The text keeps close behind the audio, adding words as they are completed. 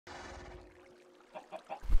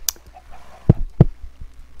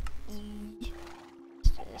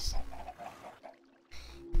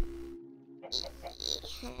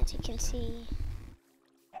as you can see.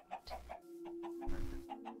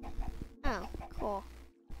 Oh, cool.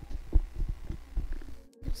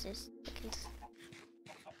 What's this?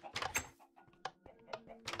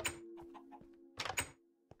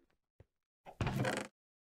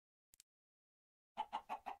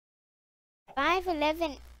 Five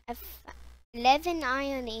 11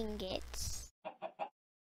 iron ingots.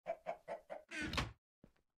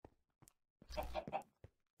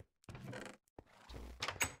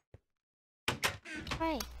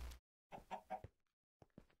 Right.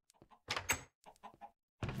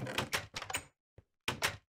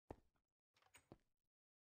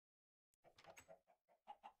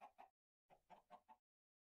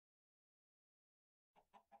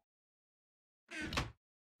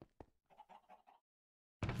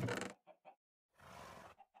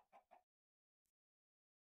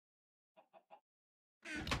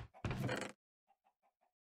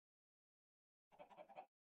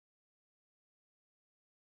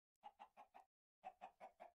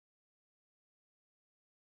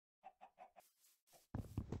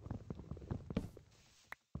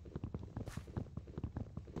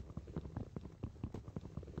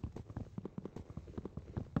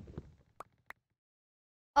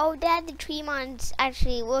 Oh, Dad, the tree mod's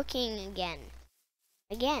actually working again.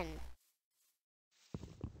 Dad,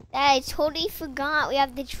 I totally forgot we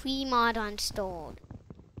have the tree mod installed.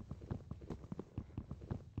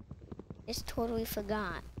 Just totally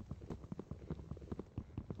forgot.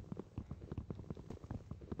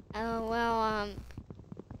 Oh, well,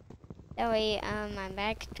 sorry, I'm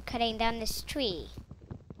back to cutting down this tree.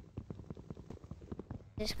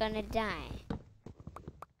 Just gonna die.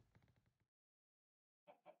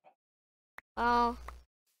 Well,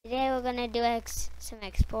 today we're gonna do some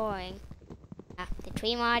exploring. The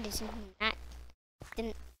tree mod is not,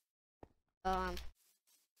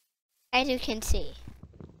 as you can see.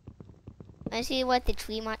 Let's see what the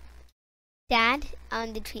tree mod, Dad,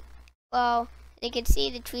 on the tree, well, you can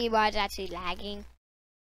see the tree mod's actually lagging.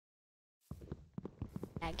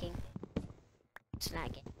 It's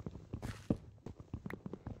lagging.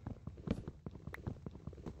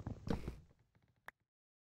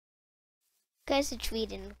 Because the tree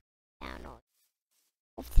didn't down on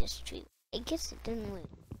off this tree. I guess it didn't look.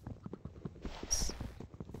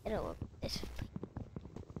 It'll look this way.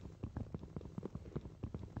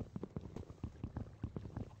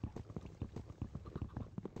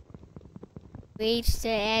 Reach the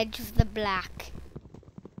edge of the black.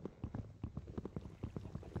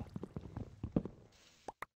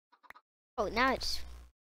 Oh, now it's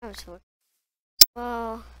working.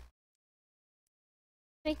 Well,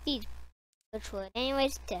 make these wood.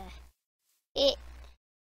 Anyways, to hit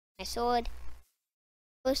my sword,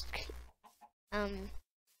 first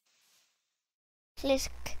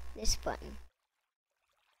click this button.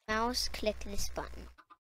 Mouse, click this button.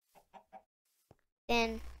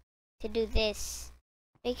 Then to do this,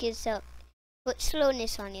 make yourself put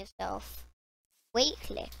slowness on yourself. Wait,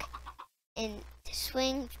 click, and to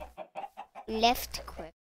swing left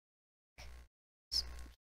click.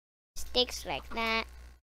 Sticks like that.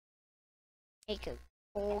 Take a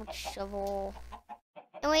gold shovel.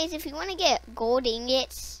 Anyways, if you want to get gold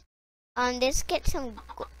ingots, just get some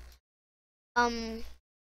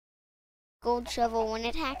gold shovel, 1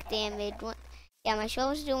 attack damage. Yeah, my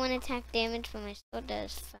shovels do 1 attack damage, but my sword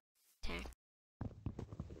does 5 attack.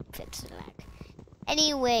 Fits the lag.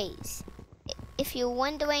 Anyways, if you're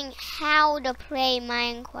wondering how to play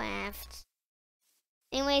Minecraft,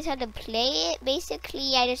 how to play it,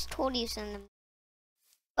 basically I just told you something.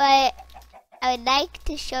 But I would like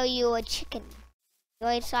to show you a chicken. You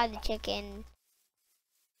already saw the chicken.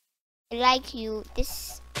 I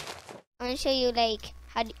want to show you like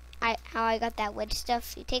how I got that wood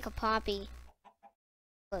stuff. You take a poppy,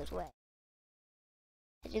 it goes wet.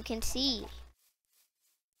 As you can see,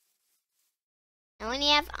 I only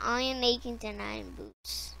have iron leggings and iron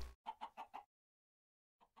boots.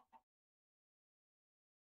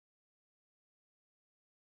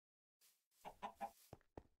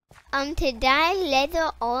 To dye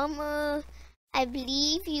leather armor, I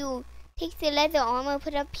believe you take the leather armor,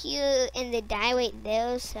 put up here, and the dye right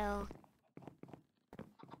there, so.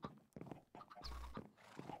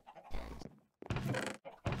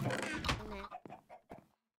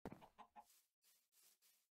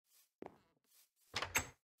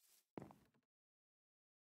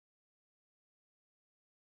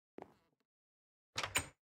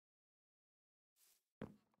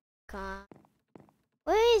 God.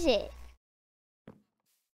 Where is it?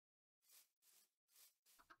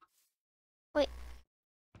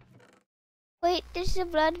 Wait, does the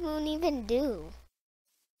blood moon even do?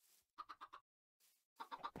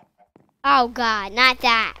 Oh God, not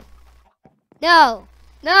that. No,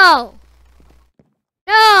 no,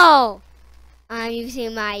 no. I'm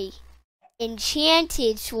using my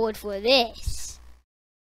enchanted sword for this.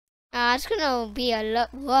 It's gonna be a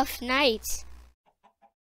rough night.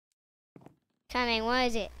 Coming, what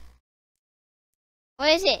is it? What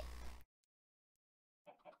is it?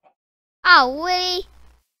 Oh, really?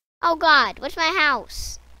 Oh God, what's my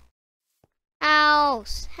house?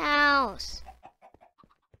 House.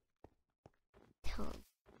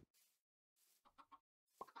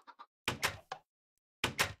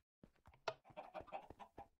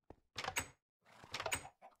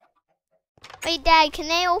 Wait, Dad, can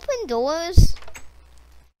they open doors?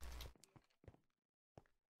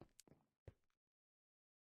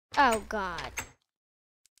 Oh God.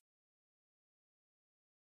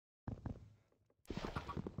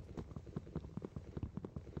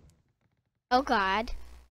 Oh God.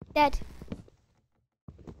 Dad.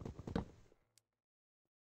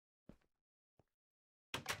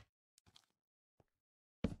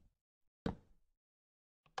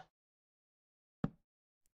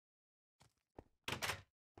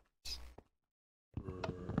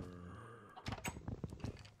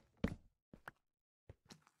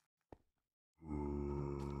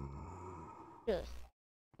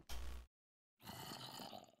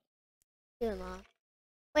 Good, Mom.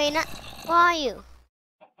 Wait, not. Where are you?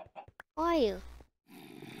 Where are you?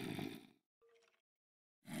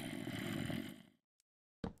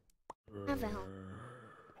 Avin.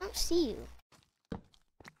 I don't see you.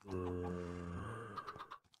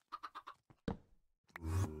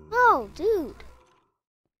 Oh, dude.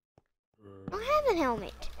 I don't have a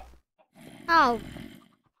helmet. Oh.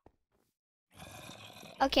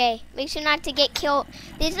 Okay, make sure not to get killed.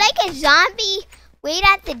 There's like a zombie right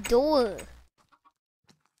at the door.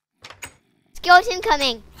 Skeleton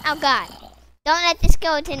coming. Oh God. Don't let the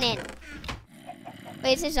skeleton in.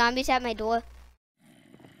 Wait, is the zombies at my door?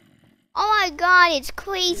 Oh my God, it's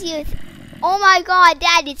crazy. Oh my God,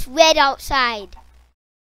 Dad, it's red outside.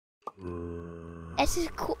 This is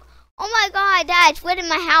cool. Oh my God, Dad, it's red in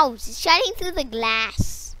my house. It's shining through the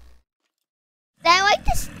glass. I like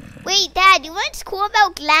this. Wait, Dad, you know what's cool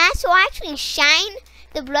about glass? It'll actually shine.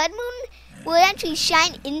 The blood moon will actually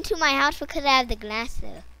shine into my house because I have the glass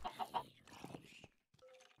there.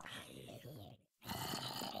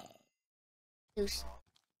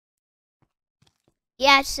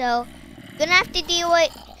 Yeah, so gonna have to deal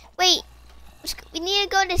with. Wait, we need to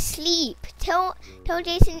go to sleep. Tell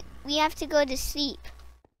Jason we have to go to sleep.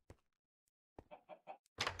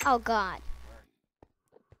 Oh God,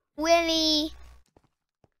 Willie.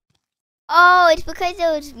 Oh, it's because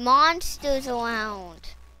there was monsters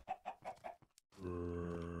around.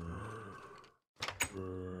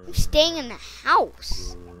 I'm staying in the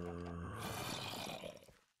house.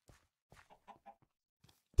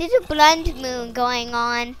 There's a Bloodmoon going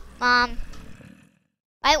on, Mom.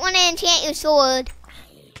 I want to enchant your sword.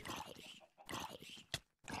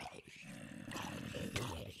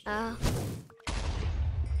 Oh,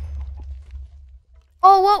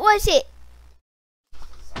 what was it?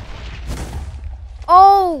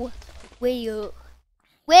 Oh, where?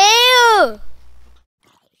 Where?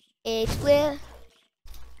 It's where?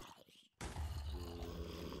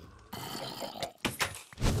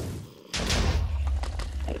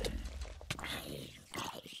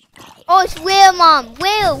 Oh, it's Will, Mom.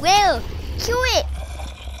 Will. Kill it.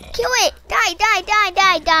 Kill it. Die.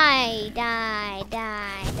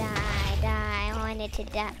 I want it to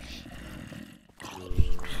die.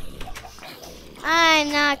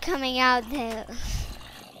 I'm not coming out there.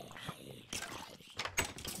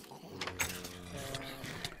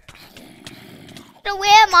 So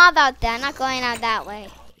where Mom out there? I'm not going out that way.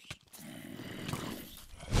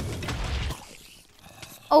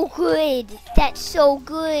 Oh, good. That's so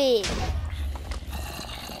good.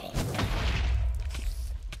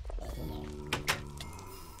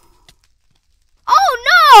 Oh,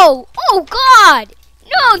 no! Oh, God!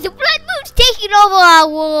 No, the Bloodmoon's taking over our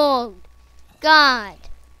world. God.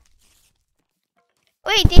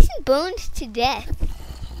 Wait, Jason burned to death.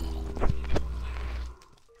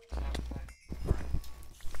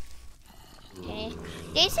 Okay.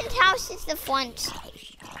 Jason's house is the front.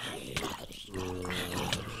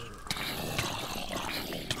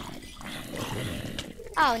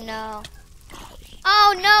 Oh no.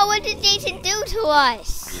 Oh no, what did Jason do to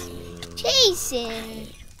us? Jason.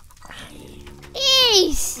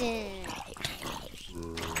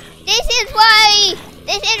 This is why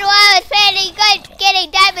it's fairly good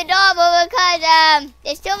getting diamond armor because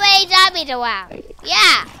there's too many zombies around.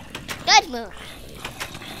 Yeah. Good move.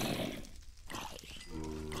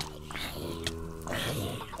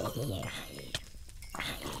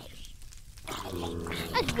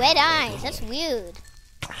 That's red eyes. That's weird.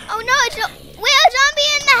 Oh no, it's a weird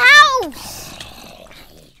zombie in the house.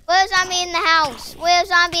 Where's zombie in the house? Where's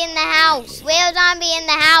zombie in the house? Where's zombie in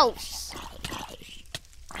the house?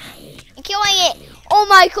 I'm killing it. Oh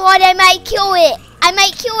my god, I might kill it. I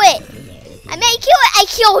might kill it. I might kill it. I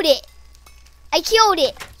killed it. I killed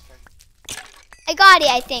it. I got it,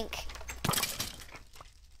 I think.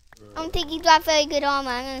 I don't think he got very good armor.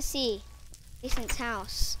 I'm gonna see. Jason's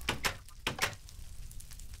house.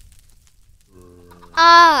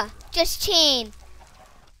 Ah, just chain.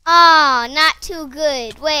 Ah, not too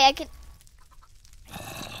good. Wait, I can.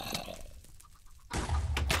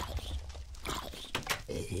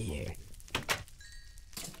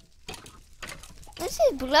 This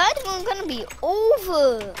is Bloodmoon gonna be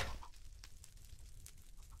over.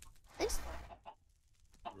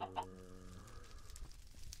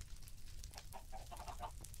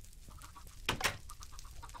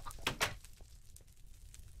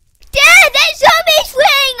 Zombie's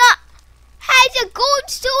wearing has a gold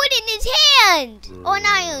sword in his hand! Or an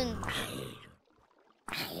iron.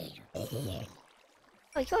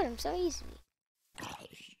 Oh, I killed him so easily.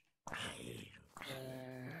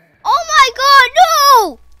 Oh my god,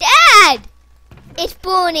 no! Dad! It's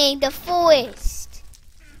burning the forest.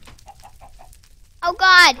 Oh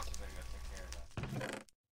god.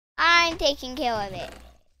 I'm taking care of it.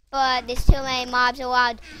 But there's too many mobs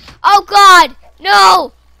around. Oh god!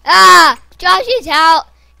 No! Ah! Josh is out.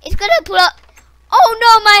 It's gonna blow. Oh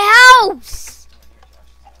no, my house!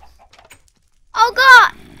 Oh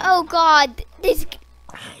god! Oh god! This.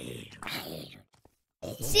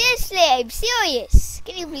 Seriously, I'm serious.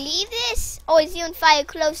 Can you believe this? Oh, is he on fire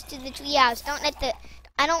close to the treehouse? Don't let the.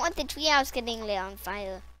 I don't want the treehouse getting lit on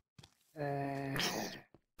fire.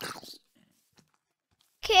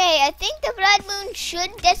 Okay, I think the blood moon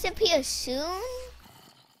should disappear soon.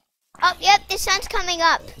 Oh, yep, the sun's coming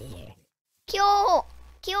up. Kill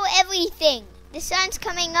everything. The sun's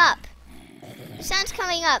coming up. The sun's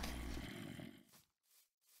coming up.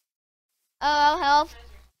 Oh, help.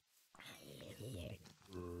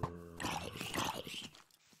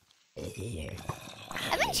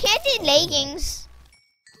 I've enchanted leggings.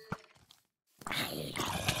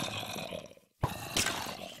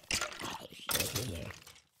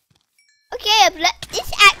 Okay,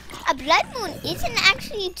 a blood moon isn't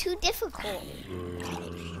actually too difficult.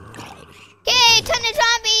 Okay, a ton of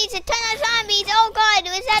zombies, a ton of zombies. Oh god,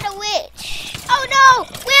 was that a witch? Oh no,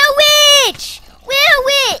 we're a witch! We're a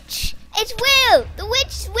witch! It's Will! The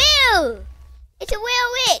witch's Will! It's a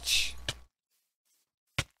Will witch!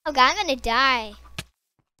 Oh god, I'm gonna die.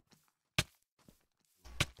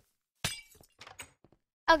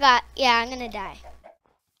 Oh god, yeah, I'm gonna die.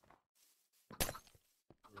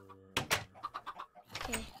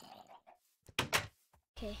 Okay.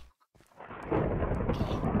 Okay.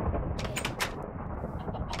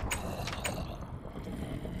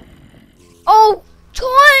 Oh!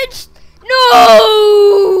 Charged!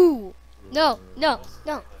 No! No, no,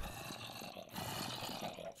 no.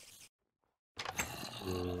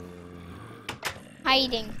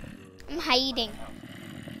 Hiding. I'm hiding.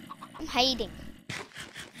 I'm hiding.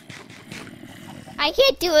 I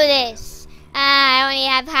can't do this. I only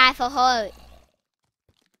have half a heart.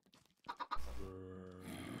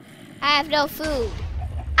 I have no food.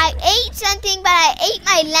 I ate something, but I ate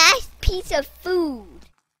my last piece of food.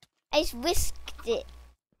 I just whisked it.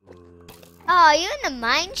 Oh, are you in the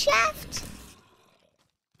mine shaft?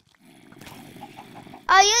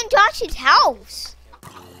 Oh, you're in Josh's house.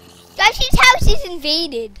 Josh's house is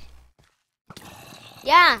invaded.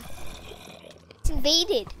 Yeah. It's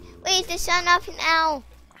invaded. Wait, is the sun up now?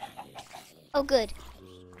 Oh, good.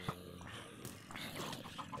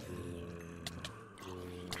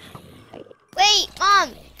 Wait,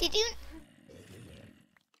 Mom, did you...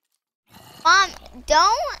 Mom,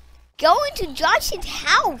 don't go into Josh's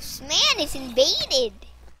house. Man, it's invaded.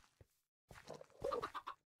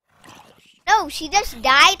 No, she just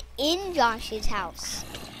died in Josh's house.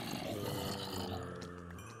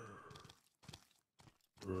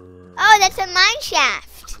 Oh, that's a mine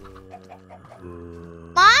shaft.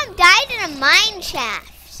 Mom died in a mine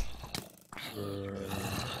shaft.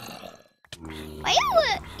 Why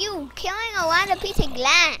are you killing a lot of piece of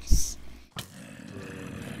glass?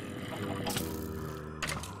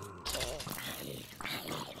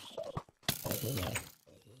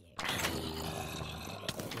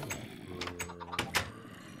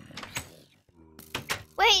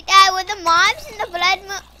 Wait, Dad, were the mobs in the blood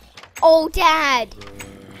moon? Oh, Dad.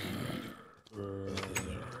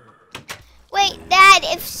 Wait, Dad,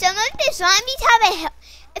 if some of the zombies have a...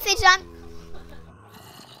 If it's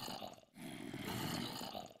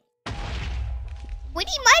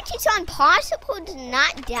it's impossible to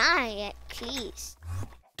not die at least.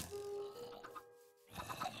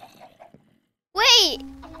 Wait!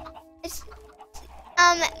 It's,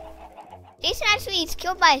 Jason actually is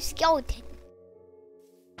killed by a skeleton.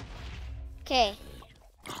 Okay.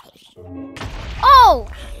 Oh!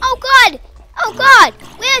 Oh god! Oh god!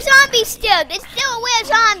 We're a zombie still! There's still a were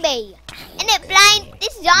zombie! And it blind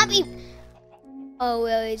this zombie. Oh,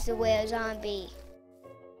 where is the were zombie?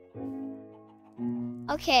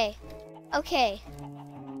 Okay. Okay.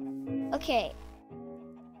 Okay.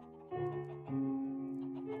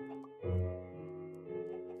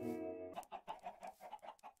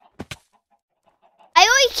 I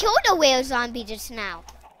already killed a were zombie just now.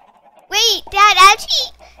 Wait, Dad,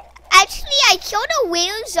 actually I killed a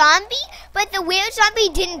were zombie, but the were zombie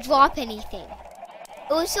didn't drop anything.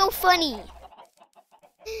 It was so funny.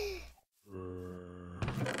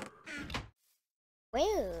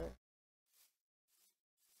 Where?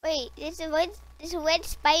 Wait, there's a red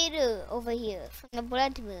spider over here from the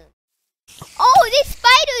Bloodmoon. Oh, this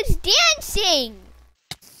spider's dancing!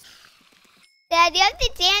 Dad, you have the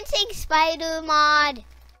dancing spider mod.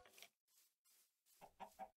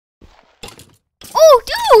 Oh,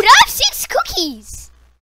 dude, I have 6 cookies.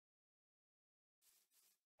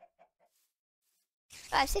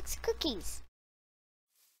 I have 6 cookies.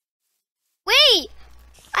 Wait,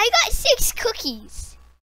 I got 6 cookies.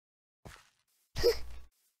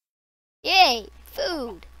 Yay,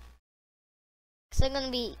 food. So I'm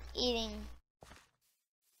gonna be eating.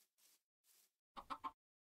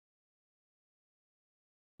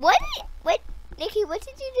 What, Nikki, what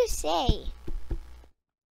did you just say?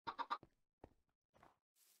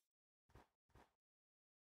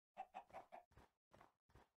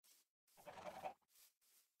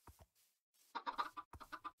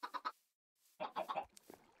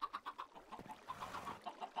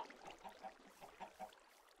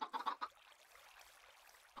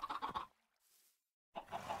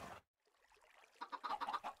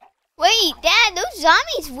 Wait, Dad, those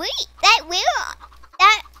zombies, wait,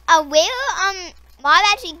 Mom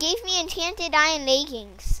actually gave me enchanted iron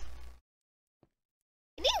leggings.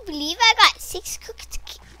 Can you believe I got 6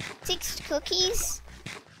 cookies?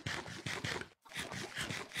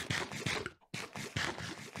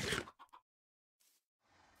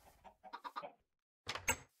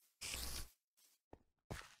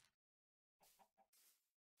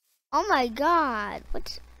 Oh my god,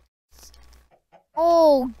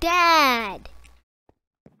 oh, Dad!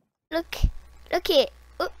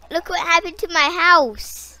 Look what happened to my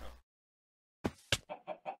house.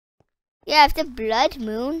 Yeah, after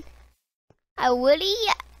Bloodmoon, I really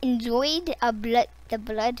enjoyed the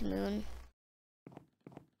Bloodmoon.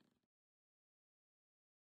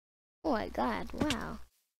 Oh my god, wow,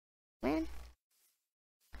 man.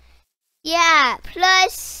 Yeah,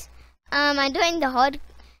 plus, I'm doing the hard.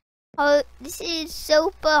 Oh, this is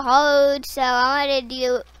super hard, so I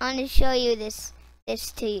want to show you this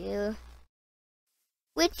to you,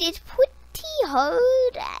 which is pretty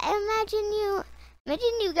hard. Imagine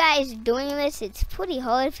you guys doing this. It's pretty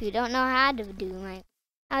hard if you don't know how to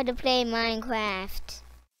play Minecraft.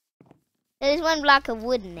 There's 1 block of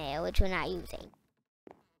wood in there, which we're not using.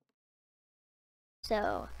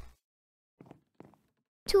 So,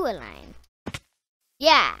 2 a line.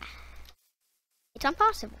 Yeah. It's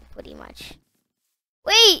impossible, pretty much.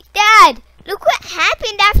 Wait, Dad! Look what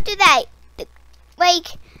happened after that!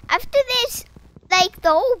 After this, the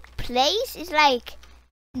whole place is like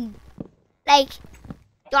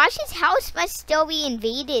Josh's house must still be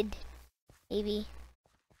invaded. Maybe.